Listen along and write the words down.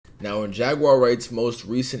Now, in Jaguar Wright's most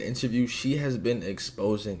recent interview, she has been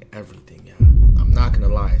exposing everything, yeah. I'm not gonna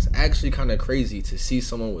lie, it's actually kind of crazy to see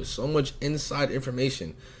someone with so much inside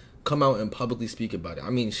information come out and publicly speak about it.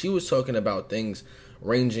 I mean, she was talking about things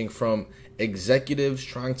ranging from executives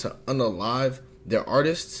trying to unalive their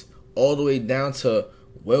artists all the way down to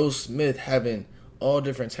Will Smith having all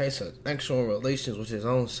different types of sexual relations with his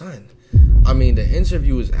own son. I mean, the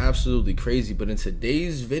interview is absolutely crazy, but in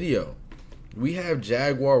today's video, we have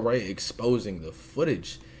Jaguar Wright exposing the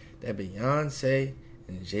footage that Beyonce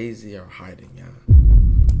and Jay-Z are hiding, y'all.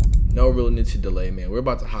 No real need to delay, man. We're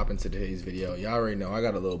about to hop into today's video. Y'all already know I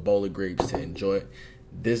got a little bowl of grapes to enjoy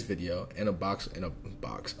this video and a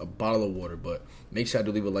bottle of water. But make sure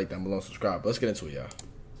to leave a like down below and subscribe. Let's get into it, y'all.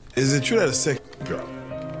 Is it true that a sex girl?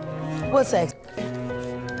 What sex?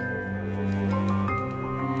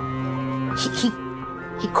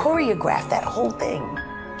 He choreographed that whole thing.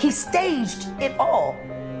 He staged it all.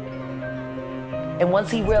 And once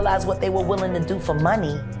he realized what they were willing to do for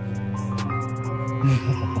money,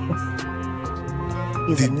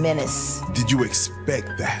 he's a menace. Did you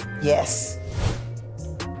expect that? Yes.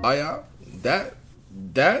 Oh yeah, that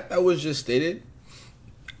was just stated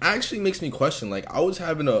actually makes me question. Like, I was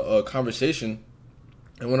having a conversation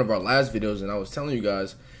in one of our last videos, and I was telling you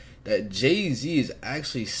guys that Jay-Z is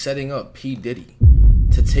actually setting up P. Diddy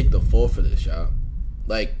to take the fall for this, y'all.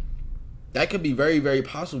 Like, that could be very, very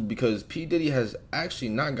possible because P. Diddy has actually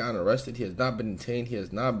not gotten arrested. He has not been detained. He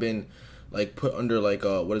has not been, like, put under, like,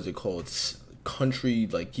 what is it called? Country,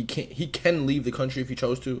 like, he can leave the country if he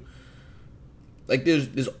chose to. Like,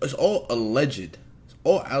 it's all alleged. It's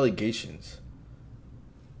all allegations.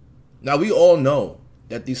 Now, we all know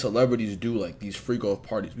that these celebrities do, like, these freak-off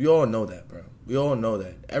parties. We all know that, bro. We all know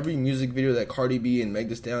that. Every music video that Cardi B and Meg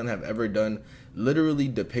Thee Stallion have ever done literally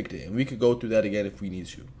depict it. And we could go through that again if we need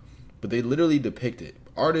to. But they literally depict it.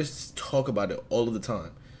 Artists talk about it all of the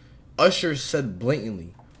time. Usher said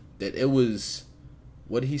blatantly that it was,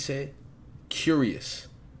 what did he say? Curious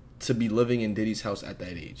to be living in Diddy's house at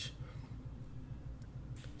that age.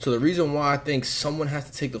 So the reason why I think someone has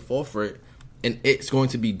to take the fall for it, and it's going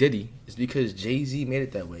to be Diddy, is because Jay-Z made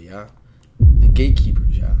it that way, y'all. The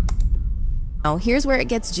gatekeepers, y'all. Now, here's where it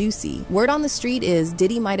gets juicy. Word on the street is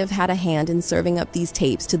Diddy might have had a hand in serving up these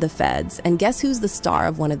tapes to the feds. And guess who's the star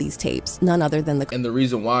of one of these tapes? None other than the... And the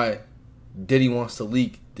reason why Diddy wants to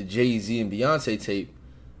leak the Jay-Z and Beyonce tape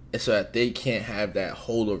is so that they can't have that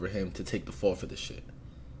hold over him to take the fall for this shit.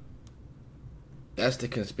 That's the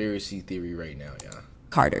conspiracy theory right now, y'all.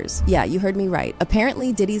 Carters. Yeah, you heard me right.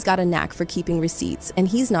 Apparently, Diddy's got a knack for keeping receipts, and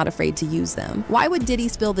he's not afraid to use them. Why would Diddy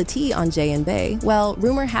spill the tea on Jay and Bey? Well,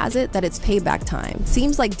 rumor has it that it's payback time.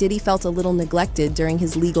 Seems like Diddy felt a little neglected during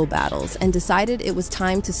his legal battles and decided it was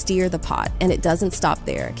time to steer the pot, and it doesn't stop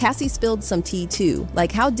there. Cassie spilled some tea too,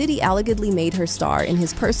 like how Diddy allegedly made her star in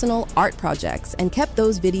his personal art projects and kept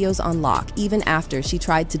those videos on lock even after she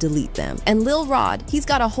tried to delete them. And Lil Rod, he's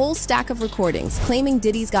got a whole stack of recordings claiming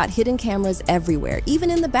Diddy's got hidden cameras everywhere, even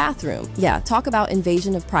in the bathroom. Yeah, talk about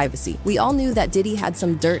invasion of privacy. We all knew that Diddy had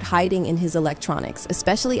some dirt hiding in his electronics,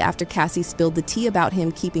 especially after Cassie spilled the tea about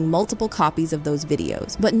him keeping multiple copies of those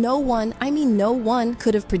videos. But no one, I mean no one,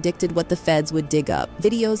 could have predicted what the feds would dig up.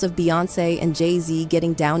 Videos of Beyonce and Jay-Z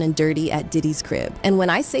getting down and dirty at Diddy's crib. And when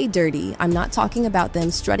I say dirty, I'm not talking about them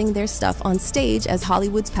strutting their stuff on stage as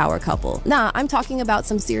Hollywood's power couple. Nah, I'm talking about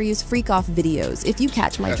some serious freak-off videos, if you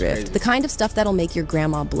catch my drift. The kind of stuff that'll make your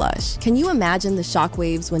grandma blush. Can you imagine the shockwaves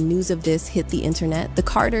when news of this hit the internet? The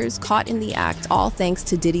Carters caught in the act, all thanks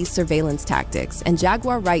to Diddy's surveillance tactics, and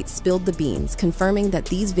Jaguar Wright spilled the beans, confirming that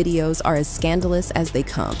these videos are as scandalous as they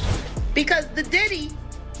come. Because the Diddy.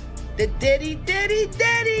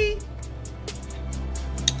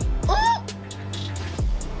 Oh!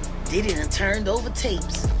 Diddy done turned over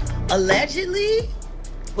tapes, allegedly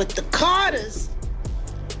with the Carters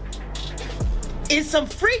in some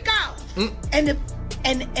freak out, and the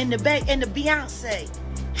Beyonce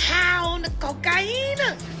high on the cocaine,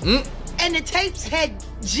 and the tapes had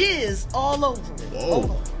jizz all over it.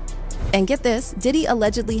 Whoa. And get this, Diddy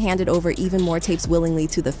allegedly handed over even more tapes willingly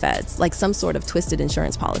to the feds, like some sort of twisted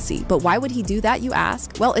insurance policy. But why would he do that, you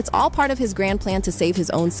ask? Well, it's all part of his grand plan to save his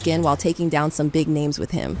own skin while taking down some big names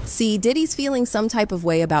with him. See, Diddy's feeling some type of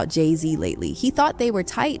way about Jay-Z lately. He thought they were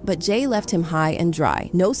tight, but Jay left him high and dry.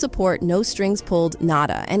 No support, no strings pulled,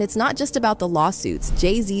 nada. And it's not just about the lawsuits.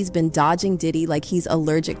 Jay-Z's been dodging Diddy like he's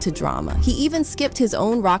allergic to drama. He even skipped his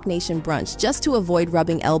own Rock Nation brunch just to avoid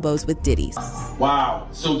rubbing elbows with Diddy. Wow,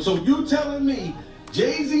 so you telling me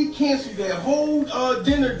Jay-Z canceled that whole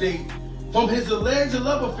dinner date from his alleged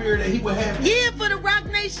love affair that he would have. Yeah, for the Rock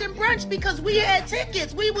Nation brunch because we had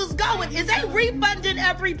tickets. We was going. Is they refunding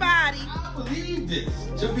everybody? I believe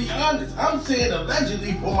this. To be honest, I'm saying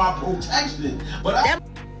allegedly for my protection, but that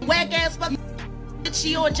whack ass fucking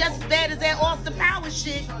she on just as bad as that Austin Powers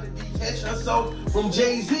shit. Trying to detach herself from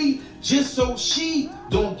Jay-Z just so she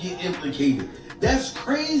don't get implicated. That's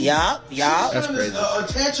crazy. Yup. That's crazy.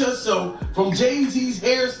 Attach herself from Jay-Z's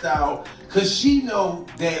hairstyle because she know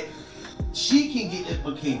that she can get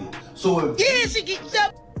implicated. So if she get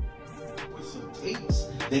up with some tapes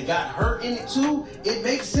that got her in it too, it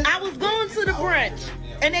makes sense. I was going to the brunch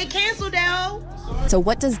and they canceled that. So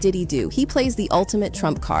what does Diddy do? He plays the ultimate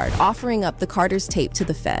trump card, offering up the Carter's tape to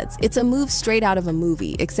the feds. It's a move straight out of a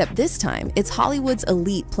movie, except this time, it's Hollywood's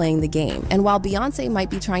elite playing the game. And while Beyonce might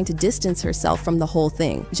be trying to distance herself from the whole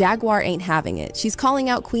thing, Jaguar ain't having it. She's calling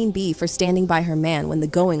out Queen Bee for standing by her man when the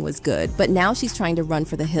going was good, but now she's trying to run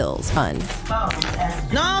for the hills. Fun.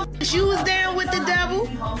 No, she was down with the devil.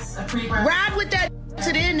 Ride with that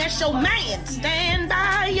to the end, that's your man. Stand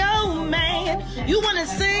by your man. You wanna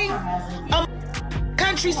sing a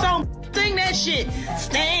country song, sing that shit.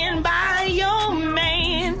 Stand by your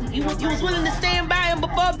man. You was willing to stand by him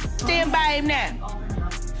before, stand by him now.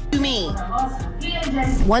 You mean?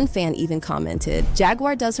 One fan even commented,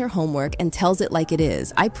 Jaguar does her homework and tells it like it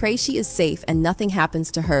is. I pray she is safe and nothing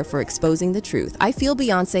happens to her for exposing the truth. I feel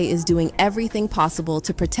Beyonce is doing everything possible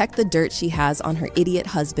to protect the dirt she has on her idiot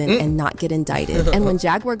husband and not get indicted. And when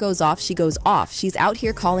Jaguar goes off, she goes off. She's out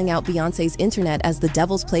here calling out Beyonce's internet as the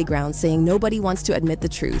devil's playground, saying nobody wants to admit the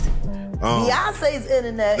truth. Beyonce's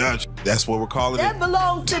internet. That's what we're calling that it. That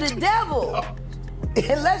belongs to the devil.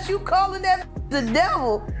 Unless you calling that the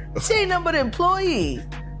devil, she ain't nothing but an employee.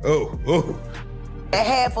 Oh. And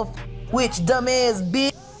half of which dumbass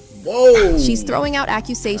bitch. Whoa. She's throwing out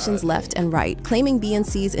accusations left and right, claiming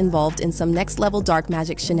BNC's involved in some next-level dark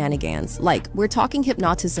magic shenanigans. Like, we're talking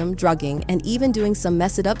hypnotism, drugging, and even doing some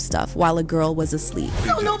mess-it-up stuff while a girl was asleep.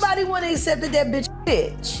 No, nobody would have accepted that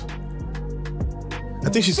bitch. I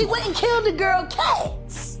think she went and killed the girl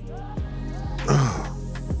Cats.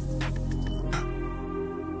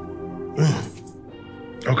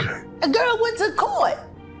 Okay. A girl went to court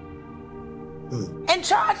and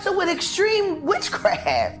charged her with extreme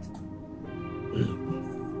witchcraft.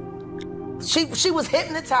 She was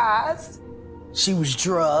hypnotized. She was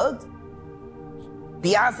drugged.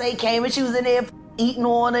 Beyonce came and she was in there eating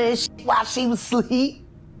on her and shit while she was asleep.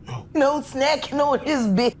 No snacking on his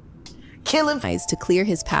bitch. Killing to clear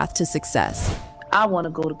his path to success. I want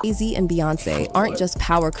to go to Jay-Z and Beyonce aren't just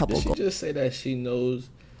power couple. Did she just say that she knows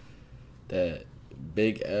that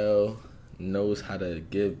Big L knows how to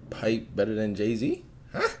give pipe better than Jay-Z?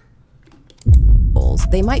 Huh?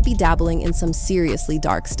 They might be dabbling in some seriously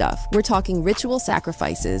dark stuff. We're talking ritual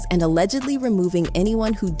sacrifices and allegedly removing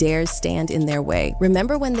anyone who dares stand in their way.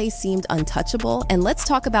 Remember when they seemed untouchable? And let's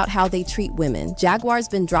talk about how they treat women. Jaguar's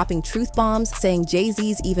been dropping truth bombs, saying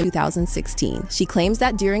Jay-Z's even 2016. She claims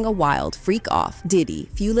that during a wild freak-off, Diddy,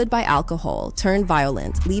 fueled by alcohol, turned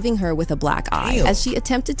violent, leaving her with a black eye. Damn. As she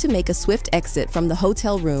attempted to make a swift exit from the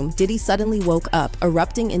hotel room, Diddy suddenly woke up,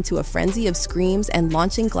 erupting into a frenzy of screams and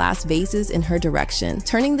launching glass vases in her direction,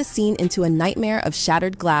 turning the scene into a nightmare of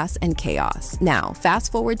shattered glass and chaos. Now,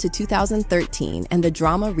 fast forward to 2013, and the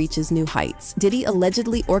drama reaches new heights. Diddy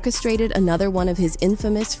allegedly orchestrated another one of his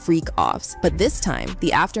infamous freak-offs, but this time,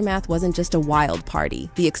 the aftermath wasn't just a wild party.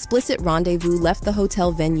 The explicit rendezvous left the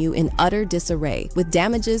hotel venue in utter disarray, with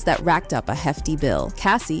damages that racked up a hefty bill.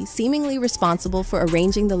 Cassie, seemingly responsible for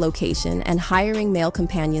arranging the location and hiring male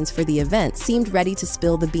companions for the event, seemed ready to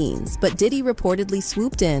spill the beans, but Diddy reportedly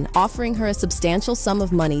swooped in, offering her a substantial sum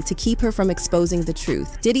of money to keep her from exposing the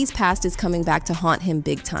truth. Diddy's past is coming back to haunt him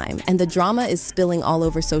big time, and the drama is spilling all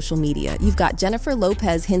over social media. You've got Jennifer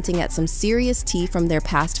Lopez hinting at some serious tea from their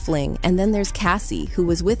past fling, and then there's Cassie, who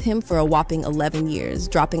was with him for a whopping 11 years,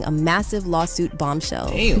 dropping a massive lawsuit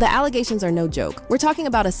bombshell. Damn. The allegations are no joke. We're talking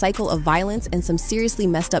about a cycle of violence and some seriously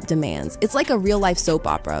messed up demands. It's like a real-life soap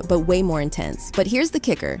opera, but way more intense. But here's the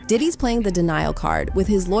kicker. Diddy's playing the denial card, with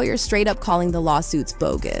his lawyer straight up calling the lawsuits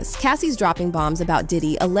bogus. Cassie's dropping bombs about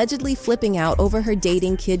Diddy allegedly flipping out over her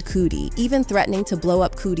dating kid Cootie, even threatening to blow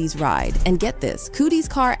up Cootie's ride. And get this, Cootie's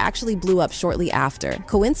car actually blew up shortly after.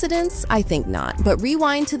 Coincidence? I think not. But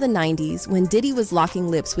rewind to the 90s when Diddy was locking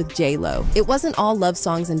lips with J-Lo. It wasn't all love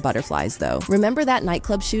songs and butterflies though. Remember that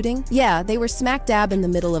nightclub shooting? Yeah, they were smack dab in the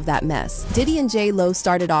middle of that mess. Diddy and J-Lo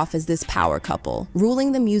started off as this power couple,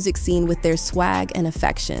 ruling the music scene with their swag and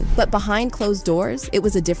affection. But behind closed doors, it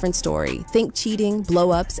was a different story. Think cheating,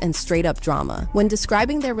 blow-ups, and straight up drama. When When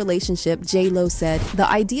describing their relationship, J-Lo said, "The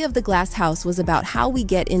idea of the glass house was about how we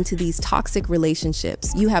get into these toxic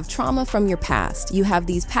relationships. You have trauma from your past. You have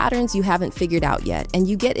these patterns you haven't figured out yet, and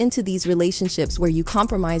you get into these relationships where you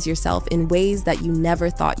compromise yourself in ways that you never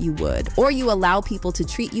thought you would, or you allow people to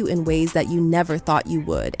treat you in ways that you never thought you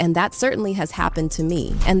would, and that certainly has happened to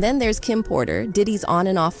me." And then there's Kim Porter, Diddy's on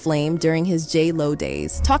and off flame during his J-Lo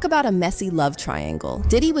days. Talk about a messy love triangle.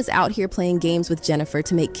 Diddy was out here playing games with Jennifer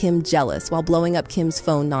to make Kim jealous while blowing up Kim's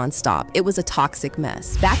phone nonstop. It was a toxic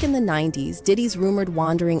mess. Back in the 90s, Diddy's rumored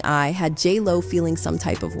wandering eye had J-Lo feeling some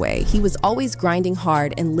type of way. He was always grinding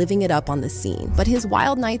hard and living it up on the scene. But his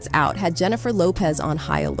wild nights out had Jennifer Lopez on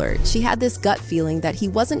high alert. She had this gut feeling that he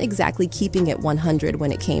wasn't exactly keeping it 100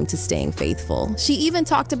 when it came to staying faithful. She even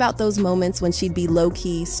talked about those moments when she'd be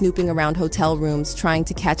low-key, snooping around hotel rooms trying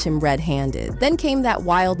to catch him red-handed. Then came that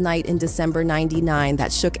wild night in December '99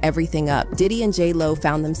 that shook everything up. Diddy and J-Lo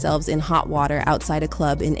found themselves in hot water outside a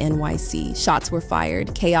club in NYC. Shots were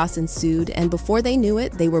fired, chaos ensued, and before they knew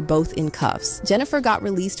it, they were both in cuffs. Jennifer got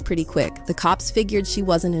released pretty quick. The cops figured she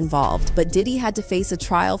wasn't involved, but Diddy had to face a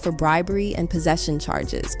trial for bribery and possession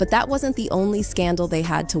charges. But that wasn't the only scandal they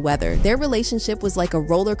had to weather. Their relationship was like a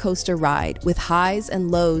roller coaster ride, with highs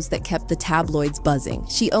and lows that kept the tabloids buzzing.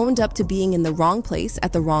 She owned up to being in the wrong place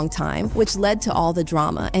at the wrong time, which led to all the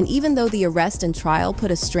drama. And even though the arrest and trial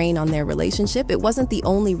put a strain on their relationship, it wasn't the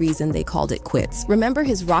only reason they called it quits. Remember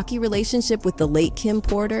his rocky relationship with the late Kim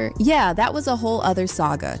Porter? Yeah, that was a whole other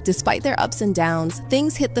saga. Despite their ups and downs,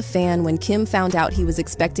 things hit the fan when Kim found out he was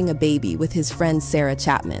expecting a baby with his friend Sarah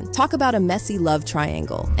Chapman. Talk about a messy love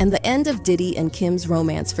triangle. And the end of Diddy and Kim's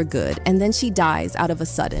romance for good, and then she dies out of a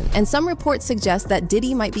sudden. And some reports suggest that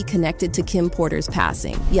Diddy might be connected to Kim Porter's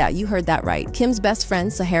passing. Yeah, you heard that right. Kim's best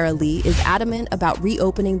friend, Sahara Lee, is adamant about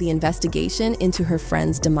reopening the investigation into her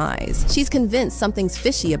friend's demise. She's convinced something's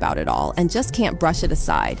fishy about it all and just can't brush it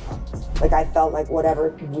aside. Like, I felt like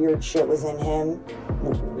whatever weird shit was in him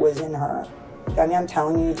was in her. I mean, I'm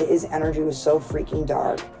telling you, his energy was so freaking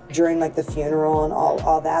dark. During like the funeral and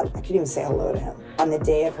all that, I couldn't even say hello to him. On the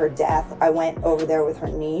day of her death, I went over there with her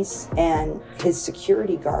niece, and his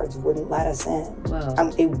security guards wouldn't let us in.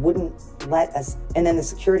 Wow. They wouldn't let us. And then the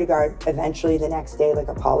security guard eventually the next day like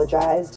apologized.